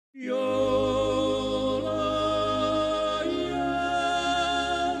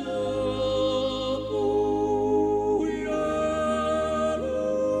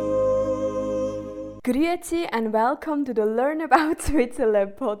Grüezi and welcome to the Learn About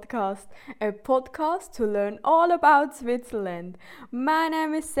Switzerland podcast, a podcast to learn all about Switzerland. My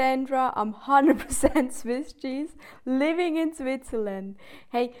name is Sandra, I'm 100% Swiss cheese, living in Switzerland.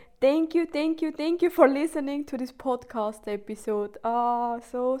 Hey, thank you for listening to this podcast episode.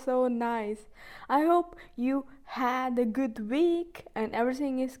 So nice. I hope you had a good week and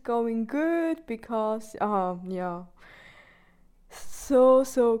everything is going good because,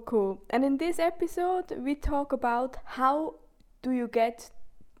 so cool. And in this episode, we talk about how do you get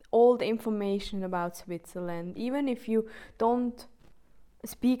all the information about Switzerland, even if you don't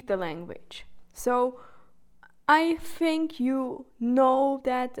speak the language. So I think you know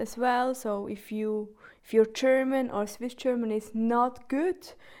that as well. So if your German or Swiss German is not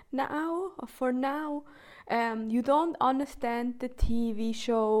good for now, you don't understand the TV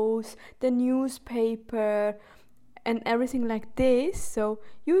shows, the newspaper, and everything like this, so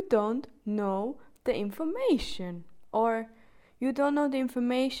you don't know the information, or you don't know the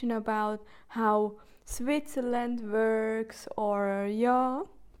information about how Switzerland works, or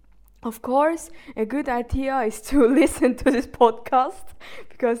of course, a good idea is to listen to this podcast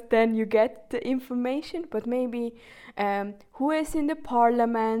because then you get the information, but maybe who is in the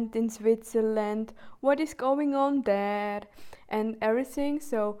parliament in Switzerland, what is going on there, and everything.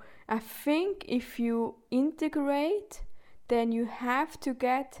 So I think if you integrate, then you have to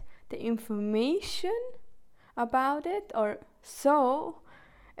get the information about it or so,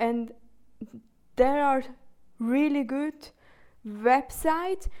 and there are really good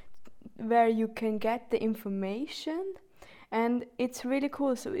websites where you can get the information, and it's really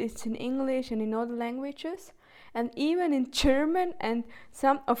cool. So it's in English and in other languages, and even in German, and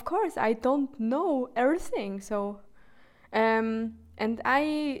some, of course, I don't know everything, so and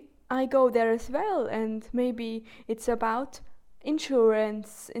I go there as well, and maybe it's about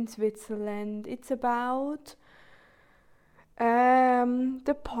insurance in Switzerland, it's about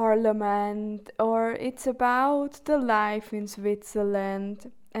the parliament, or it's about the life in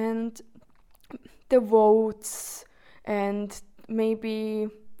Switzerland and the votes, and maybe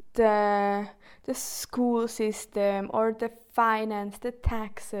the school system, or the finance, the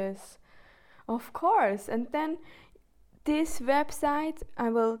taxes, of course. And then this website,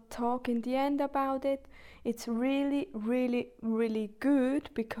 I will talk in the end about it. It's really good,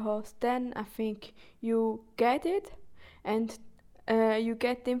 because then I think you get it, and you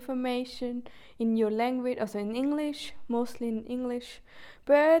get the information in your language, also in English, mostly in English,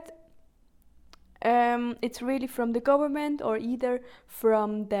 but it's really from the government, or either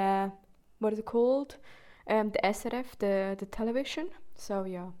from the, what is it called, the SRF, the television. So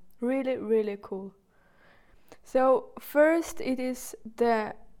yeah, really cool. So first it is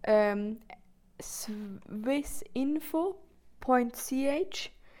the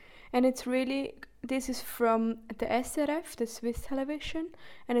swissinfo.ch, and it's really, this is from the SRF, the Swiss television,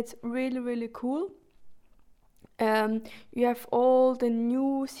 and it's really cool. You have all the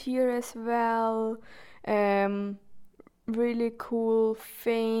news here as well, really cool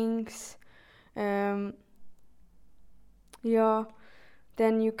things. Then you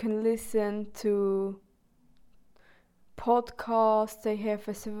can listen to podcasts they have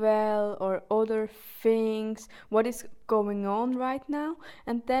as well, or other things, what is going on right now.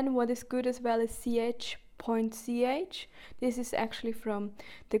 And then what is good as well is ch.ch. This is actually from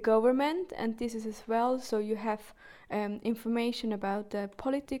the government, and this is as well, so you have information about the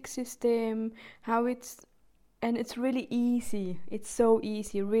politics system, how it's, and it's really easy. It's so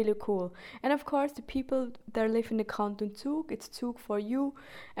easy, really cool. And of course, the people that live in the canton Zug, it's Zug for you.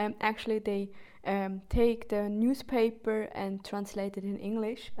 Actually, they take the newspaper and translate it in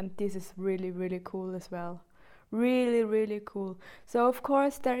English, and this is really cool as well. Really cool. So of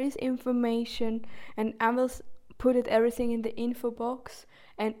course, there is information, and I will put it everything in the info box,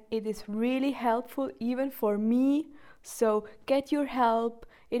 and it is really helpful even for me. So get your help.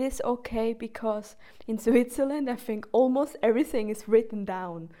 It is okay, because in Switzerland I think almost everything is written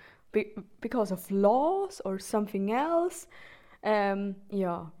down because of laws or something else.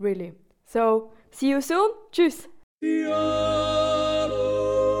 Really. So see you soon. Tschüss.